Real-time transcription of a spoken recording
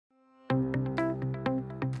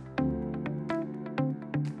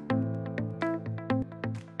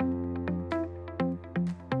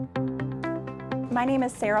My name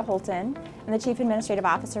is Sarah Holton. I'm the Chief Administrative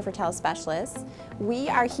Officer for TeleSpecialists. We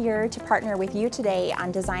are here to partner with you today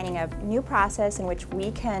on designing a new process in which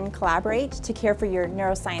we can collaborate to care for your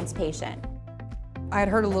neuroscience patient. I had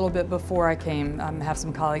heard a little bit before I came, have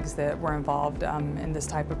some colleagues that were involved in this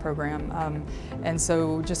type of program. And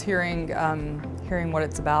so just hearing what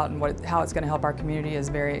it's about and how it's going to help our community is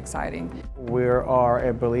very exciting. We are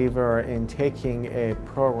a believer in taking a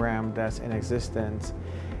program that's in existence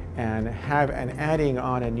and adding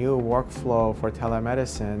on a new workflow for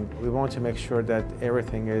telemedicine. We want to make sure that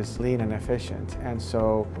everything is lean and efficient. And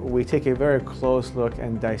so we take a very close look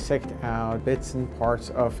and dissect out bits and parts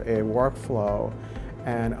of a workflow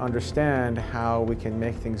and understand how we can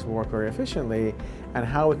make things work very efficiently and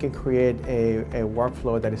how we can create a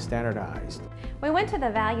workflow that is standardized. We went to the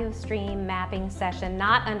value stream mapping session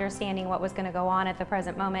not understanding what was going to go on at the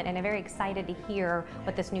present moment, and very excited to hear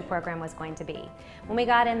what this new program was going to be. When we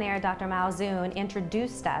got in there, Dr. Malzoun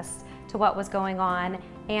introduced us to what was going on,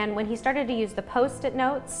 and when he started to use the post-it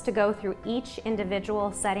notes to go through each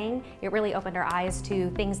individual setting, it really opened our eyes to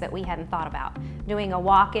things that we hadn't thought about. Doing a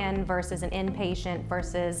walk-in versus an inpatient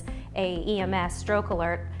versus a EMS stroke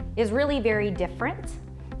alert is really very different.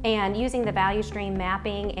 And using the value stream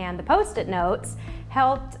mapping and the post-it notes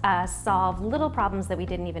helped us solve little problems that we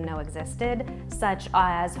didn't even know existed, such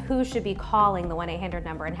as who should be calling the 1-800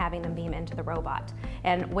 number and having them beam into the robot,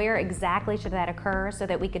 and where exactly should that occur so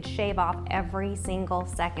that we could shave off every single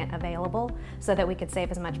second available so that we could save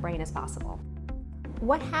as much brain as possible.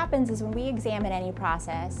 What happens is when we examine any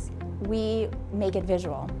process, we make it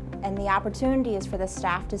visual. And the opportunity is for the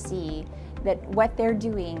staff to see that what they're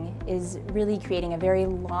doing is really creating a very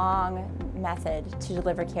long method to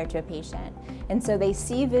deliver care to a patient. And so they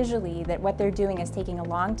see visually that what they're doing is taking a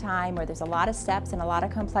long time, or there's a lot of steps and a lot of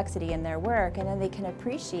complexity in their work, and then they can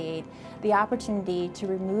appreciate the opportunity to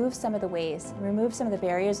remove some of the waste, remove some of the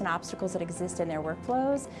barriers and obstacles that exist in their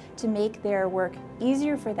workflows to make their work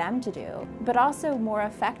easier for them to do, but also more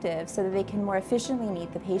effective so that they can more efficiently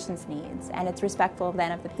meet the patient's needs. And it's respectful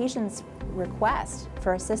then of the patient's request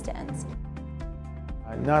for assistance.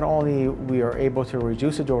 Not only we are able to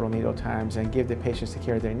reduce the total needle times and give the patients the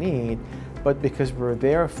care they need, but because we're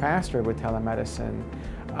there faster with telemedicine,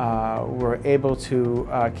 we're able to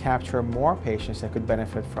capture more patients that could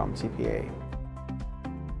benefit from TPA.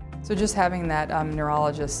 So just having that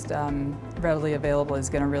neurologist readily available is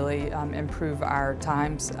going to really improve our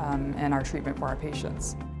times and our treatment for our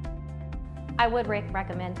patients. I would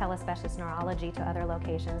recommend TeleSpecialists Neurology to other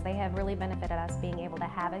locations. They have really benefited us being able to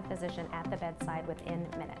have a physician at the bedside within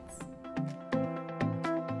minutes.